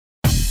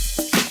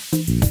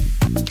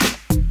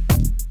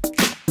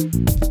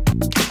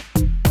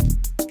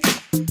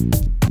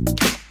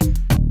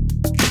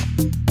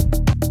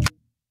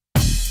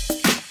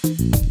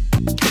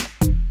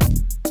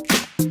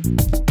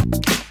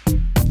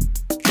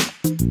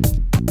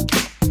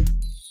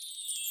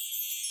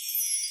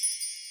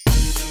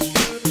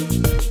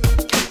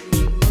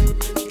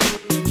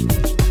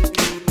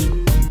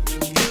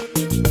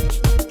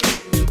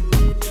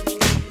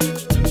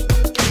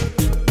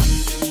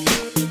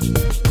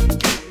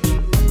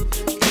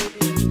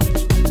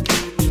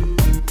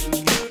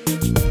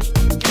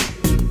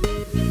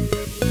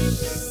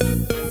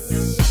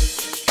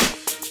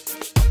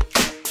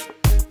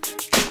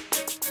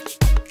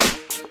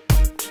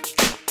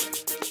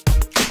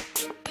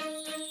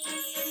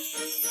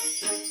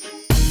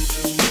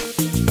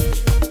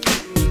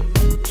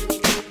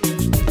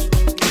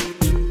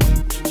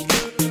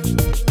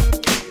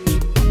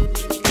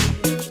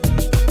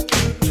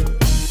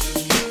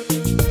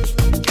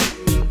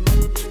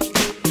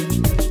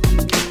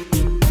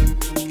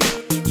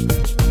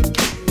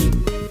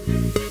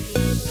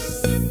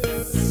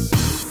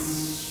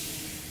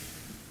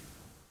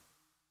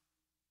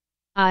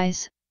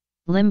Zuid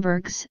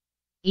Limburgs,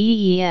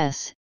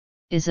 EES,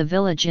 is a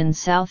village in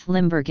South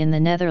Limburg in the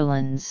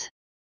Netherlands.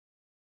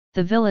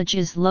 The village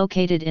is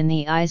located in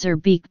the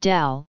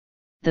Eyserbeekdal,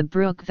 the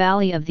brook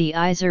valley of the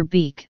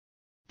Eyserbeek,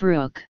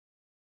 brook.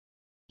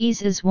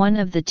 Is one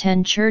of the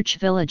 10 church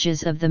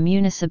villages of the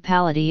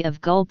municipality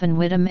of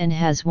Gulpen-Wittem and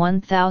has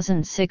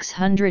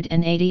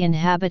 1,680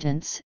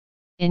 inhabitants,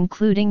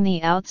 including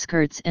the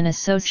outskirts and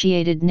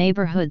associated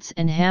neighborhoods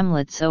and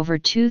hamlets over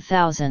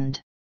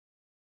 2,000.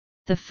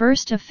 The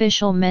first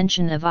official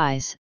mention of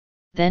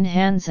then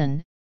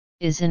Hanzon,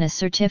 is in a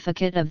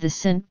certificate of the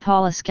Sint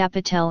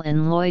Pauluskapittel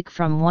in Loik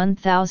from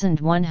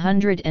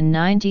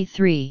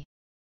 1193.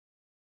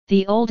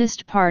 The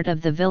oldest part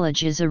of the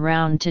village is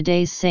around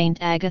today's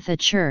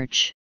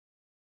Sint-Agathakerk.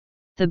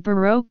 The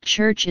Baroque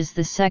church is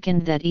the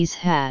second that is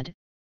had.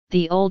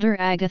 The older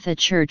Agatha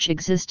Church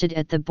existed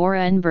at the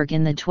Boerenberg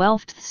in the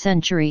 12th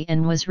century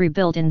and was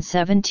rebuilt in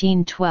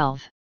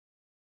 1712.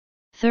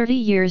 30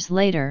 years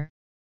later,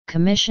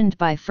 commissioned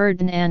by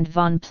Ferdinand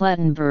von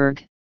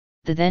Plettenberg,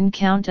 the then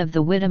Count of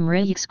the Wittem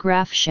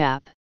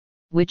Rijksgraafschap,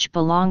 which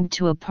belonged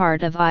to a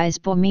part of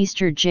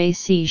Eyserbeek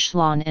J.C.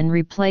 Schlaan and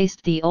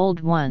replaced the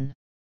old one.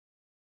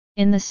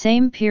 In the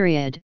same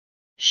period,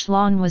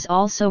 Schlaan was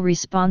also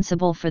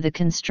responsible for the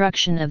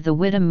construction of the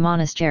Wittem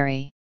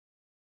Monastery.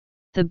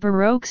 The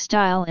Baroque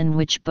style in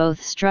which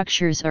both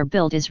structures are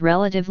built is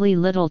relatively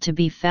little to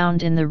be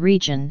found in the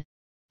region.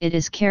 It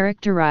is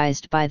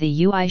characterized by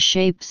the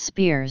ui-shaped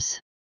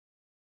spears.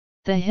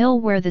 The hill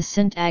where the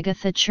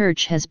Sint-Agatha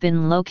Church has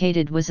been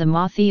located was a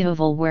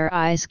mothheuvel where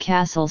Eyes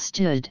Castle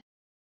stood.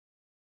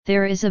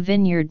 There is a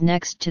vineyard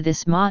next to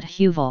this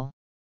mothheuvel.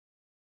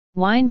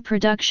 Wine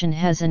production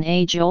has an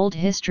age-old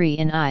history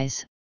in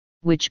Eyes,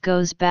 which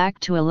goes back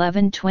to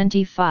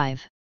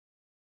 1125.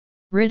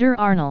 Ritter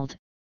Arnold,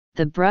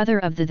 the brother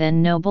of the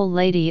then noble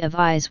Lady of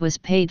Eyes, was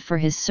paid for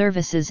his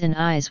services in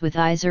Eyes with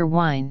Eyser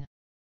wine.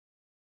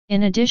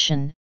 In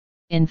addition,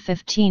 in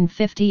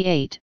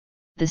 1558,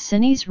 the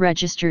Sinese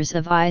registers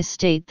of Eyes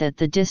state that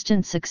the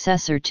distant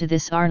successor to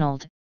this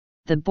Arnold,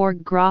 the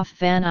Borg-Graaf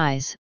van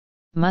Eyes,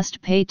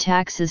 must pay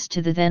taxes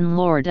to the then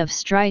Lord of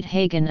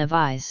Strijdhagen of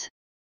Eyes.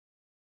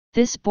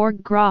 This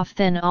Borg-Graaf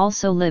then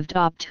also lived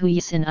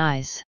Opthuis in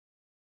Eyes.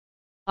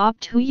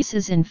 Opthuis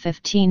is in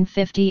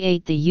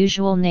 1558 the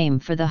usual name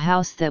for the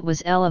house that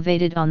was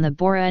elevated on the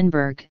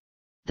Boerenberg,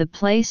 the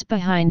place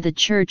behind the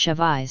Church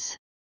of Eyes.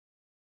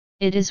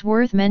 It is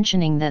worth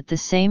mentioning that the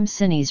same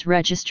Sinese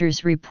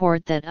registers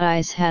report that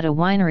Eyes had a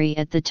winery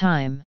at the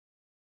time.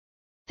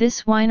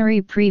 This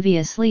winery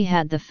previously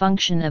had the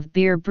function of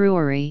beer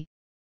brewery,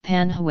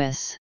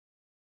 Panhuis.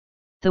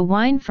 The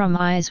wine from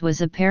Eyes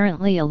was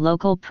apparently a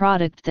local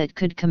product that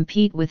could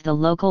compete with the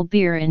local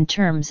beer in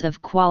terms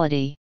of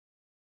quality.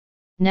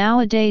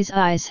 Nowadays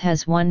Eyes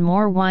has one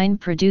more wine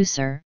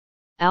producer,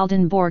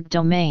 Aldenborg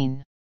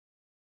Domain.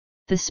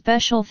 The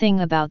special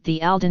thing about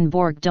the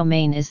Aldenborg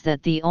Domain is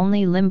that the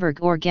only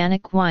Limburg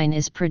organic wine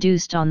is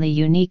produced on the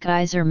unique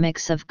Eyser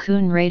mix of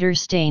Koenrader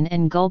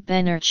and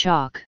Gulpener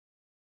chalk.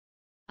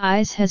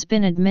 Eyes has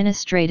been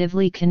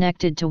administratively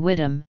connected to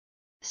Wittem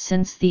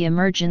since the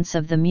emergence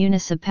of the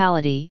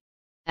municipality,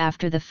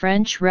 after the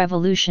French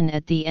Revolution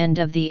at the end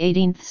of the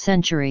 18th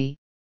century,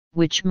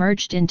 which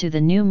merged into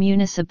the new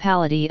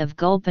municipality of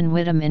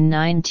Gulpen-Wittem in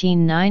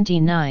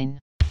 1999.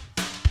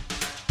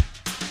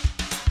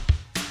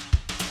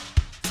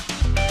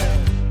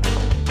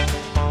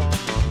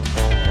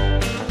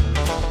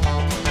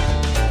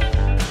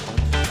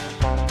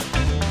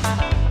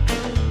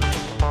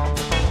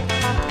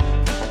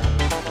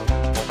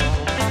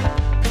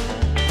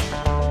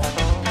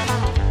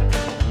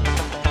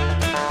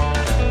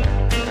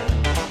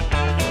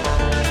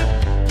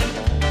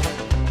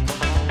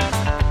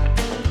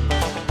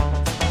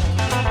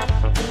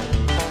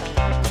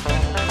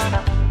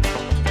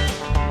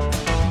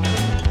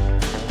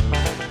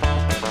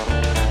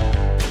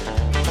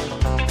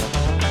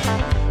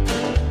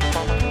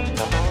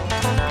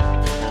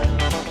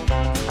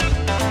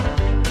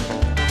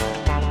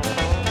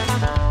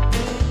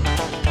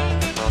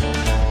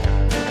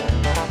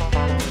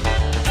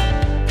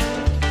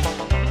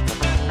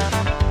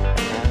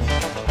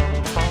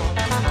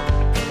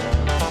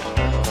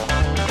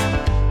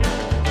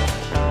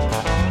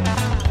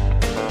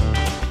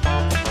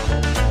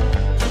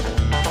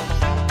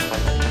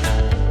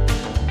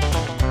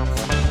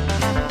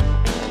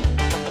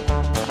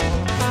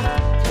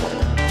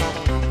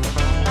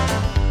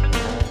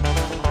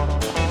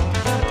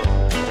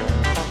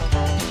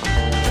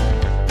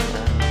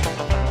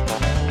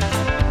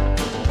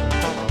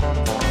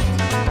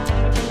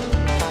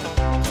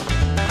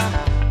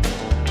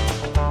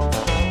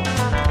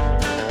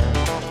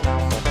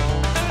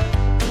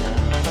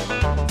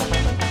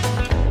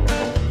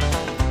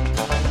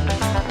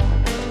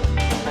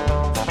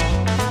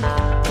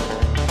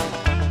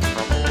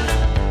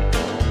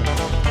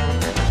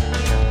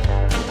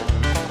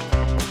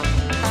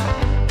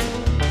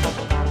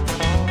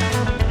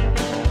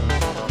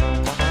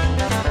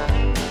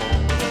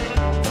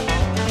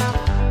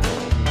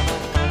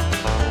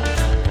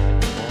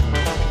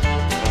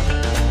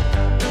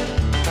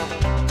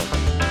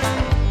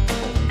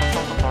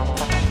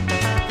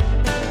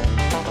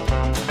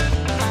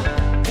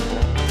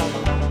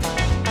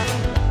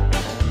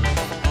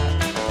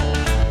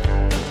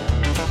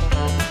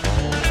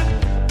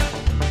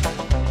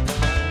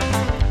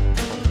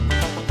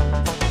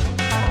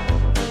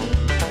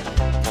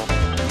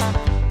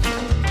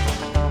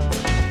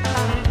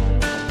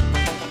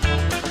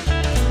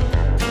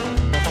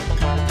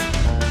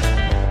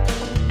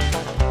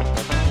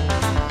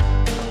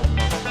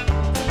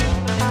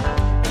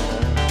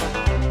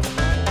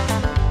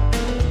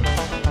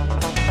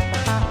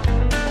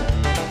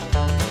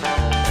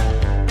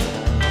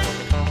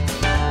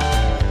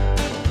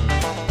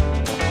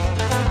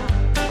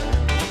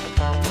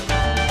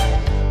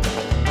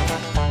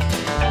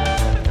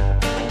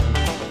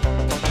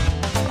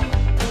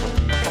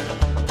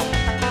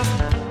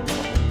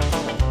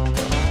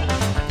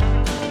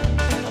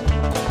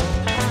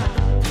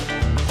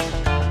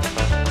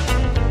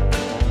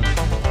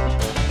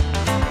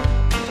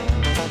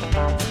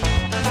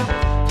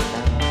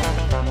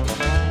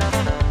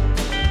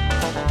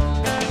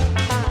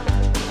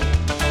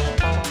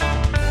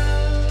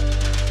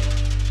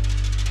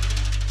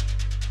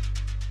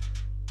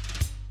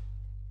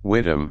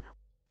 Wittem,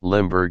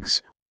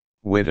 Limburgs,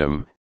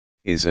 Wittem,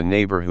 is a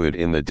neighborhood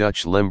in the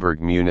Dutch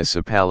Limburg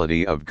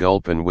municipality of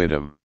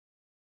Gulpen-Wittem.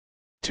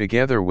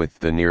 Together with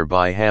the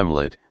nearby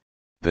hamlet,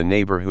 the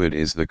neighborhood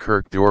is the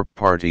kerkdorp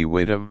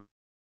Partij-Wittem.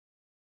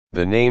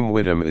 The name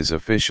Wittem is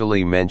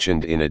officially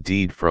mentioned in a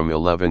deed from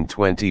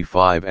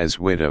 1125 as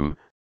Wittem,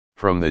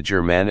 from the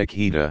Germanic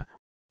heta,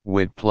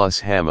 wit plus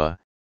hamma,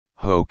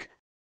 hoek,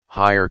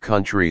 higher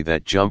country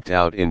that jumped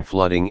out in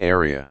flooding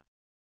area.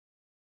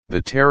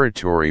 The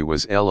territory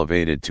was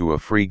elevated to a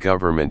free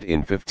government in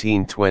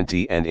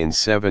 1520 and in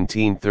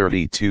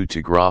 1732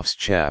 to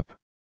Grafschap.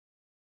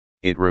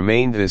 It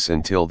remained this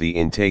until the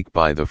intake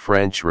by the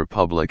French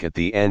Republic at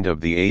the end of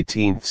the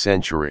 18th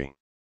century.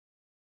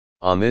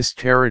 On this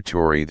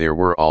territory there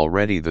were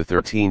already the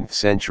 13th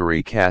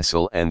century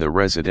castle and the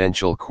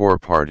residential core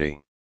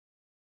party.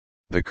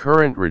 The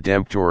current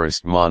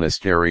Redemptorist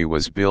monastery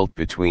was built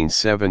between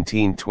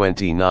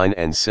 1729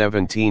 and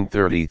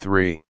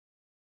 1733.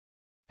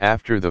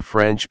 After the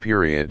French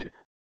period,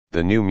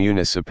 the new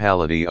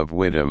municipality of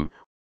Wittem,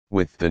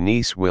 with the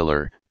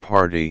Nieswiller,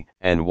 Party,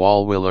 and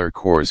Walwiller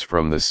cores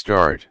from the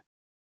start.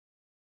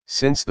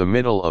 Since the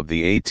middle of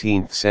the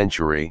 18th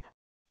century,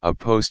 a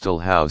postal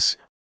house,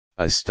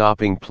 a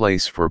stopping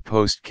place for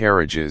post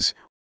carriages,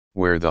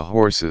 where the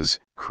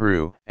horses,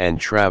 crew, and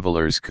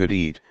travelers could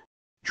eat,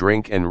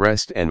 drink and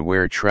rest, and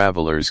where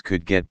travelers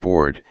could get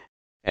board,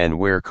 and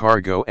where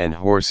cargo and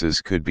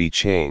horses could be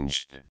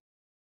changed.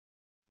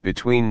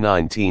 Between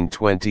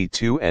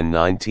 1922 and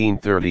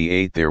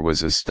 1938 there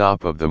was a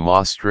stop of the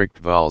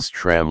Maastricht-Waals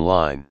tram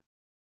line.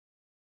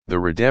 The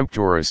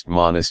Redemptorist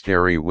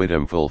monastery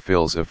Wittem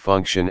fulfills a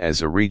function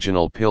as a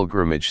regional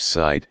pilgrimage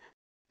site,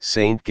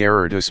 St.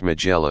 Gerardus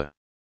Magella.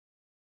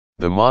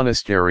 The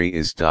monastery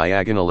is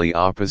diagonally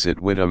opposite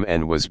Wittem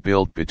and was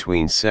built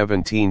between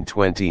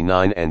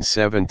 1729 and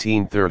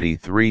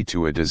 1733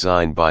 to a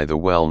design by the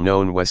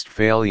well-known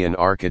Westphalian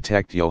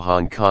architect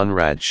Johann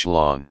Conrad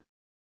Schlon.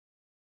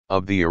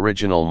 Of the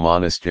original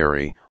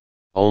monastery,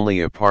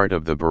 only a part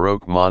of the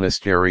Baroque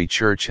monastery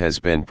church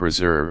has been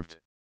preserved.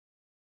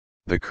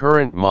 The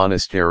current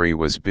monastery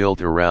was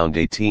built around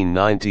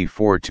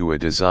 1894 to a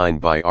design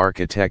by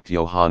architect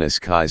Johannes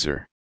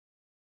Kaiser.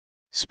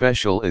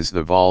 Special is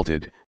the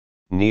vaulted,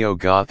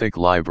 neo-Gothic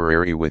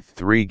library with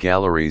 3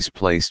 galleries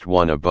placed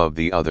one above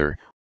the other,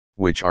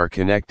 which are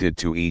connected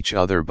to each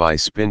other by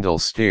spindle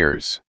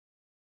stairs.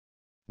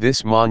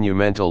 This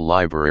monumental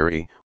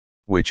library,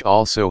 which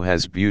also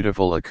has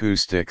beautiful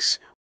acoustics,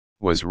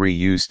 was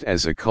reused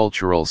as a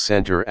cultural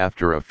center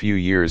after a few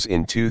years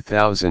in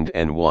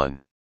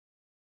 2001.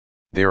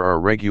 There are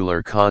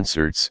regular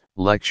concerts,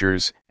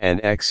 lectures,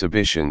 and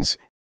exhibitions,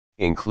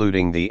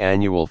 including the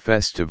annual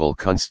festival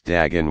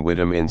Kunstdagen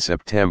Wittem in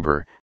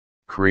September,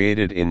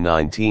 created in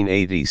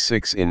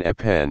 1986 in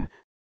Epen,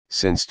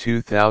 since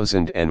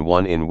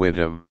 2001 in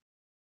Wittem.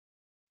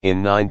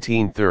 In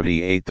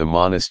 1938 the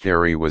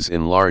monastery was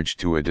enlarged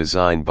to a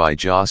design by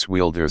Jos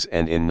Wilders,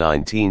 and in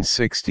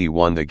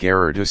 1961 the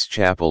Gerardus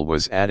Chapel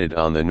was added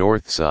on the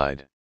north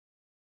side.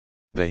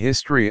 The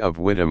history of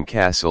Wittem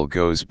Castle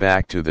goes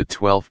back to the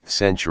 12th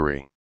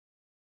century.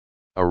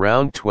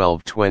 Around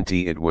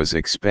 1220 it was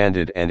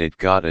expanded and it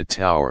got a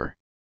tower.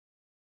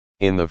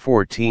 In the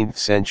 14th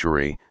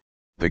century,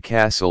 the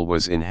castle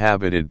was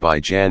inhabited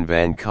by Jan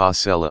van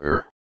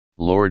Casselaer,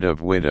 Lord of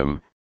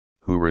Wittem,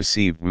 who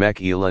received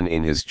Mechelen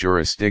in his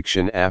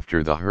jurisdiction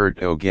after the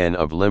Hertogen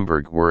of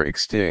Limburg were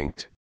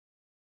extinct.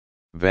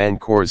 Van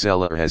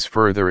Corzelaer has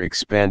further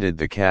expanded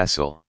the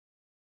castle.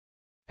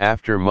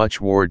 After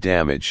much war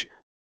damage,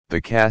 the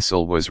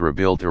castle was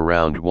rebuilt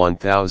around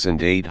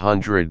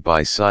 1800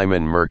 by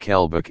Simon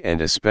Merkelbach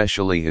and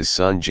especially his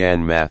son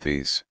Jan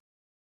Mathies.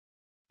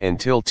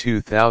 Until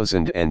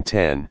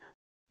 2010,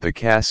 the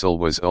castle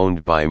was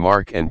owned by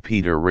Mark and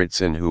Peter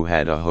Ritson, who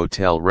had a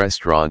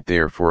hotel-restaurant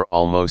there for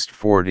almost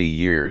 40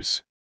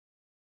 years.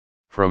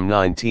 From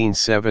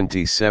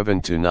 1977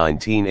 to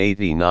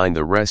 1989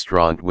 the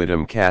restaurant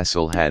Wittem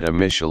Castle had a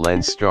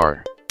Michelin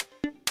star.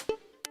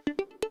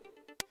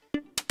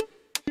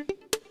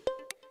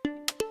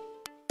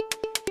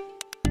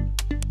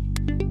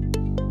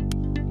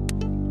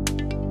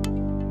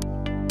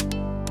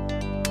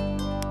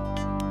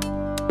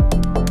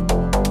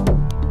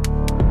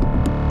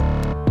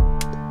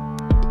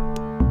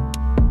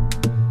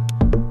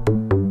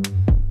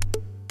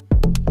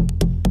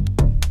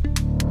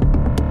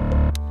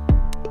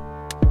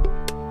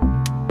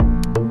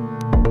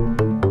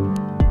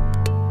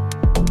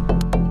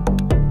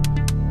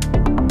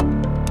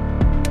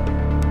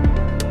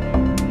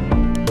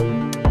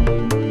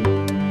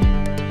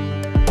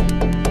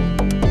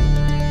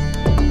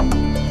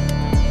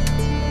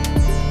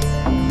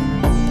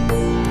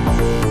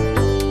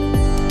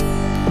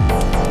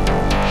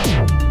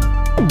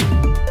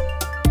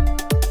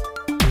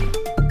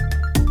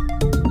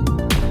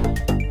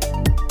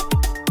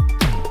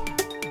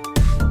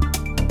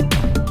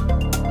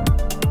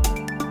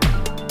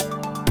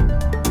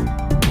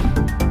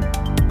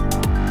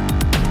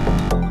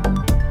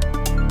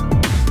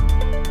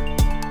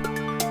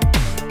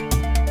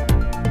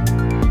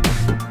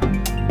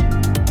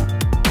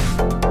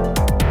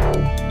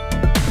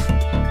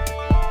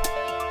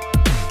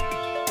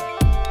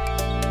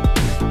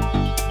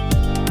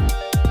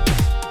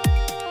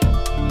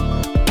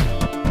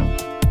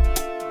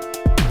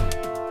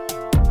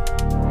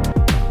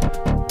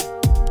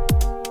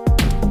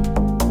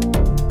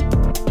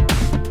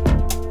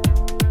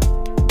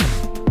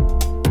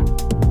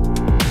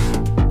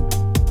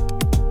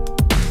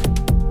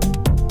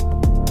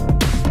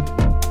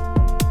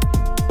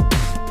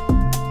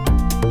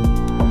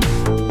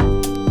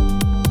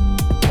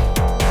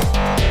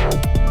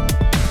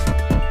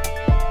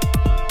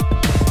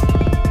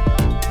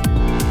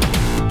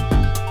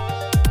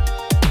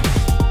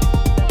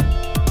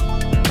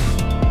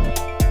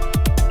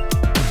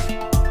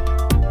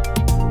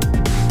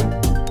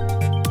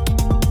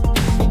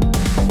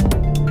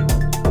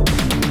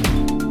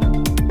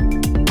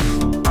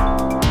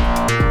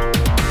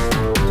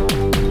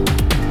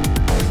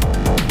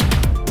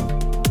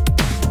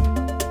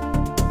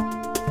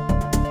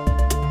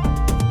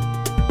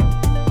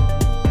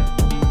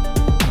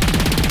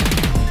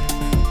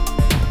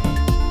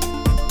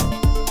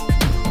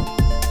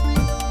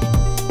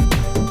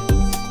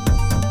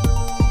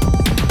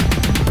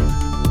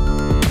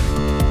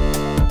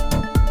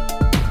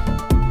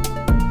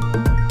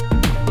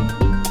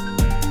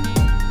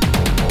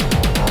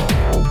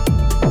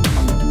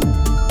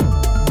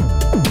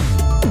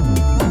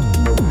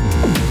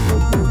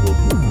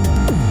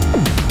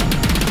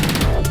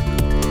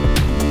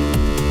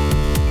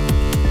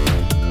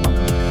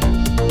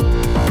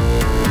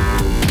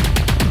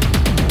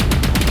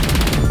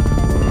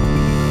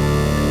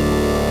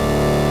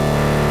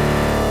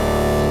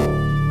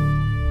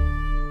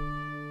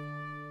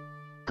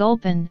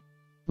 Gulpen,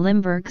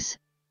 Limburgs,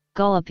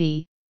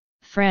 Gulpen,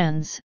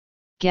 France,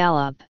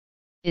 Gallup,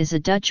 is a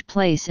Dutch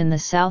place in the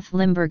South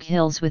Limburg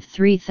Hills with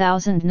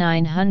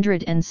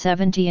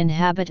 3,970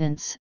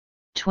 inhabitants,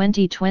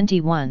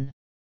 2021.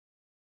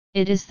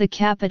 It is the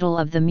capital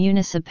of the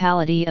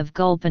municipality of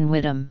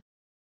Gulpen-Wittem.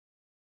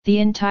 The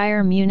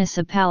entire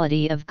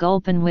municipality of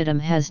Gulpen-Wittem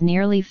has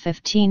nearly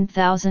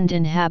 15,000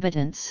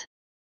 inhabitants.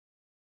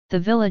 The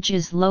village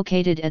is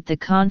located at the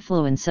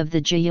confluence of the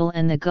Geel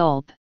and the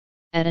Gulp,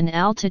 at an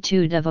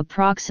altitude of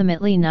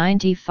approximately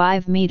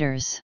 95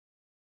 meters.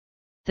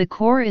 The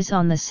core is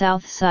on the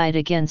south side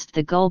against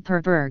the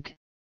Gulperberg,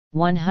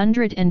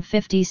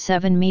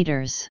 157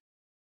 meters.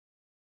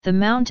 The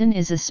mountain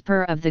is a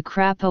spur of the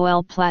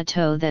Krapoel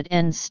Plateau that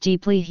ends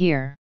steeply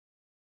here.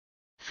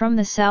 From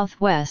the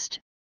southwest,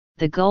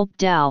 the Gulp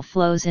Dal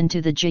flows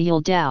into the Geel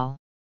Dal.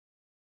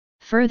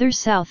 Further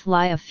south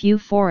lie a few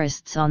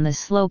forests on the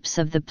slopes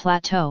of the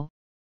plateau,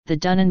 the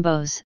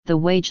Dunnenbos, the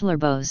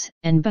Wagelerboos,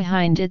 and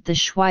behind it the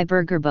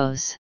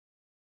Schwijbergerboos.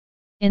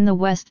 In the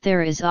west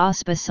there is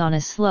Auspis on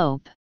a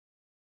slope.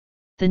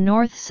 The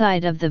north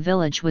side of the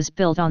village was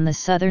built on the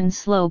southern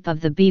slope of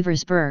the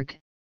Beversberg,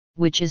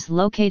 which is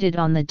located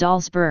on the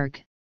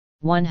Dalsberg,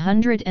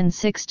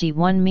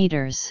 161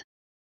 meters.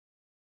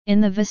 In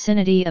the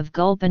vicinity of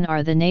Gulpen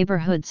are the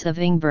neighborhoods of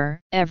Ingber,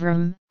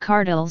 Evrum,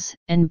 Cardels,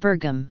 and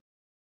Bergum.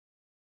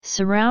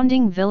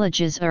 Surrounding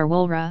villages are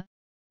Wolra,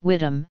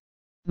 Wittem,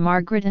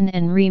 Margretten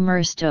and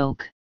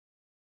Remerstoke.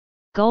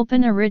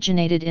 Gulpen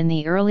originated in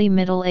the early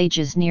Middle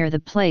Ages near the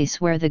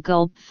place where the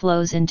Gulp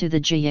flows into the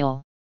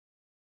Geel.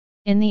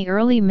 In the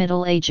early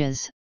Middle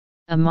Ages,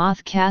 a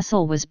moth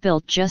castle was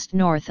built just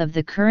north of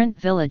the current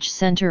village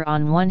centre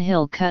on one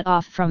hill cut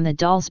off from the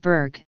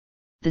Dalsberg,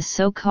 the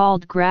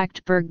so-called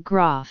Grachtberg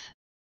Graf.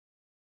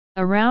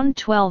 Around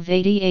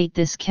 1288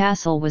 this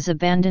castle was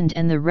abandoned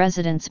and the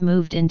residents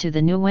moved into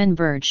the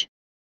Nieuwenberg,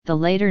 the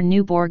later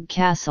Nieuwborg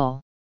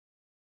Castle.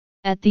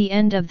 At the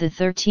end of the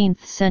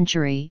 13th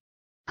century,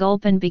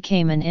 Gulpen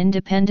became an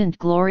independent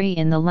glory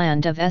in the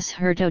land of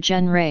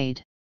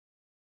S-Hertogenrade.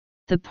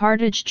 The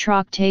Partage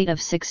Tractate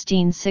of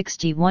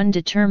 1661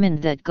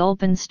 determined that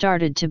Gulpen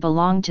started to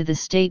belong to the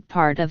state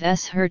part of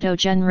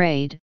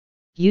S-Hertogenrade,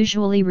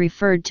 usually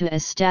referred to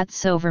as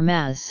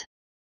Stadsovermaas.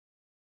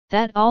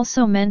 That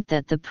also meant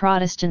that the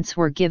Protestants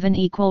were given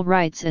equal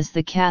rights as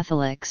the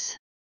Catholics.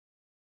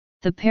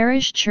 The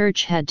parish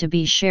church had to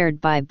be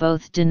shared by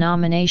both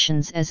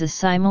denominations as a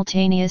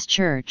simultaneous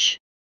church.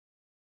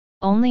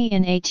 Only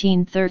in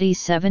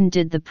 1837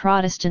 did the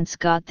Protestants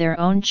got their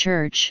own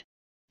church,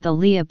 the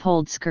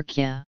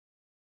Leopoldskirche.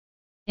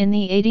 In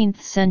the 18th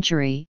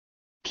century,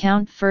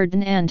 Count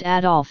Ferdinand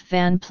Adolf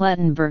van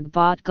Plettenberg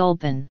bought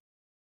Gulpen.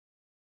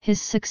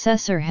 His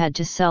successor had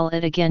to sell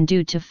it again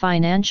due to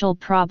financial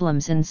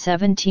problems in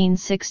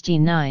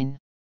 1769.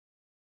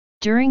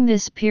 During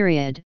this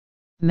period,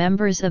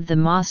 members of the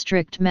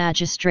Maastricht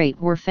magistrate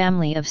were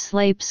family of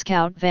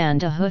Slaapscout van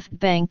de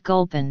Hoofdbank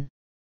Gulpen.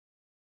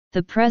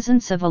 The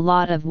presence of a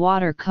lot of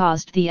water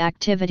caused the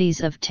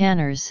activities of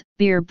tanners,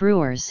 beer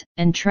brewers,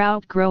 and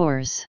trout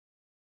growers.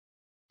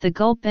 The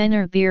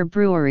Gulpener beer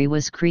brewery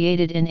was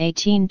created in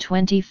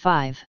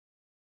 1825.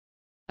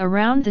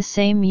 Around the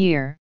same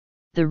year,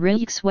 the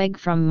Rijksweg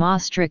from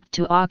Maastricht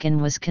to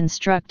Aachen was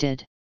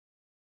constructed.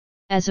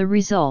 As a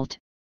result,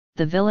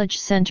 the village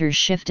centre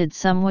shifted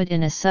somewhat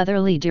in a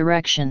southerly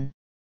direction.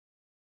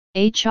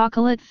 A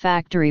chocolate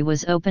factory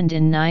was opened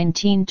in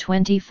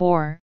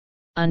 1924,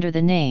 under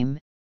the name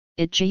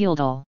Het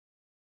Geheldal.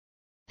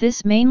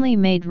 This mainly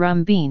made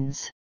rum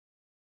beans.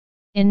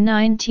 In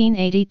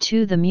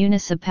 1982 the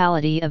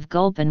municipality of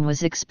Gulpen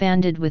was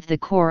expanded with the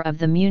core of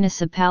the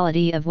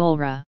municipality of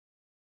Wolra.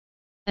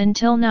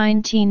 Until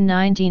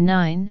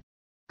 1999,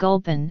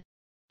 Gulpen,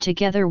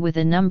 together with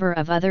a number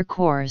of other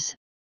cores,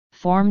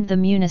 formed the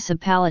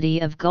municipality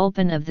of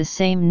Gulpen of the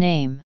same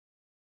name.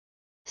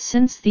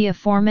 Since the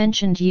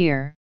aforementioned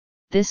year,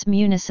 this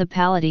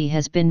municipality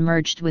has been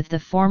merged with the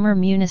former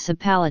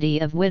municipality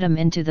of Wittem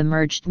into the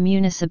merged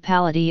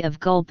municipality of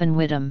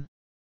Gulpen-Wittem.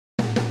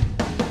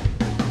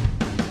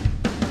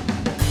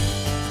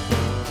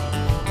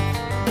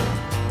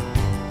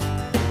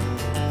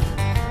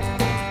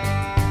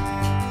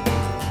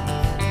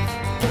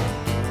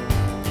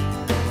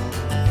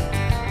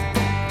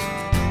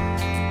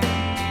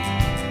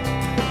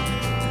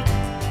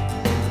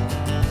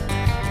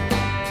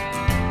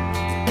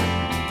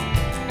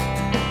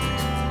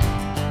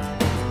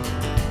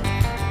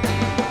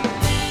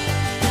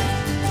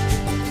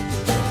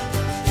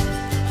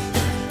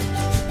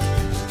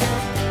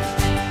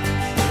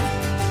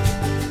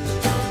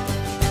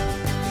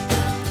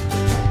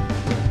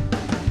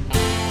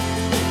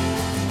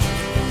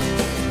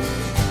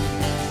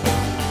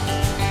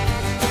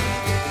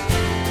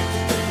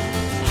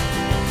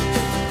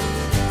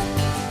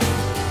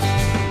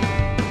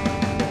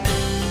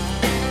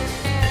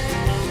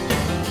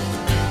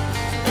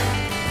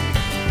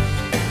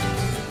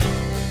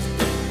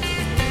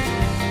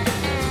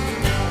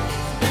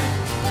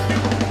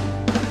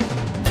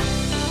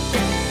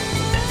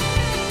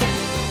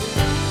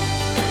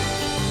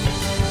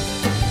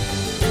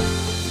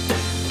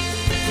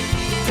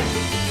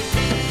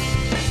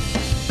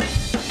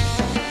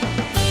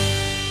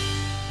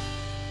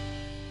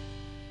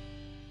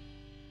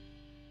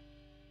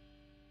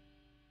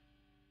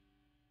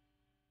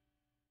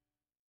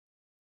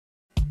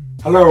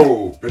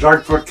 Hallo,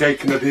 bedankt voor het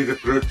kijken naar deze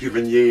productie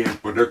van JN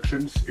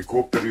Productions. Ik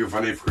hoop dat u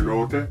ervan heeft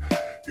genoten.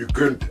 U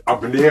kunt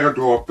abonneren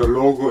door op de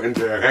logo in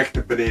de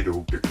rechter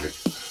benedenhoek te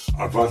klikken.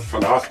 Alvast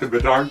van harte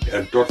bedankt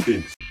en tot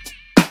ziens.